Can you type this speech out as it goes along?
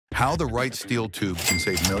How the right steel tube can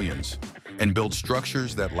save millions and build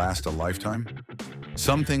structures that last a lifetime.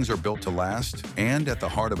 Some things are built to last, and at the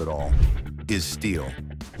heart of it all is steel.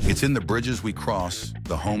 It's in the bridges we cross,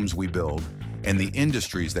 the homes we build, and the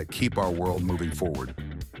industries that keep our world moving forward.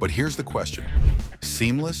 But here's the question: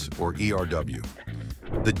 seamless or ERW?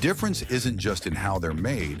 The difference isn't just in how they're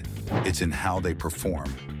made, it's in how they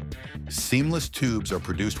perform. Seamless tubes are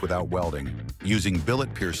produced without welding, using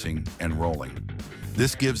billet piercing and rolling.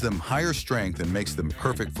 This gives them higher strength and makes them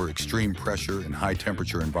perfect for extreme pressure and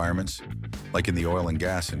high-temperature environments, like in the oil and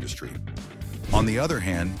gas industry. On the other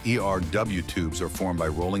hand, ERW tubes are formed by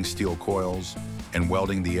rolling steel coils and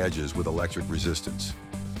welding the edges with electric resistance.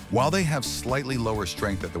 While they have slightly lower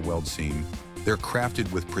strength at the weld seam, they're crafted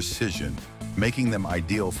with precision, making them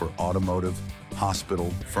ideal for automotive,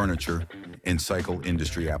 hospital, furniture, and cycle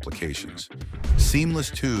industry applications. Seamless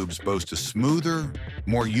tubes boast a smoother,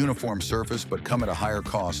 more uniform surface but come at a higher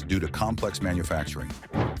cost due to complex manufacturing.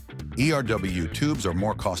 ERW tubes are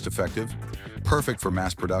more cost-effective, perfect for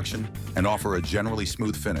mass production, and offer a generally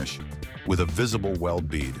smooth finish with a visible weld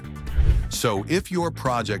bead. So if your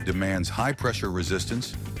project demands high-pressure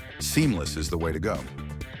resistance, seamless is the way to go.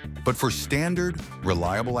 But for standard,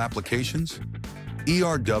 reliable applications,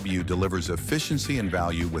 ERW delivers efficiency and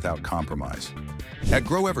value without compromise. At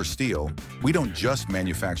GrowEver Steel, we don't just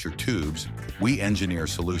manufacture tubes, we engineer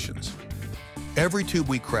solutions. Every tube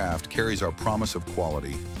we craft carries our promise of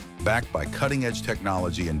quality, backed by cutting-edge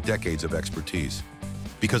technology and decades of expertise.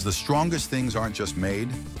 Because the strongest things aren't just made,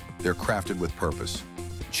 they're crafted with purpose.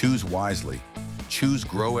 Choose wisely. Choose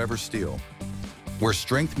GrowEver Steel, where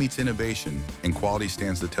strength meets innovation and quality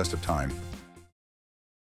stands the test of time.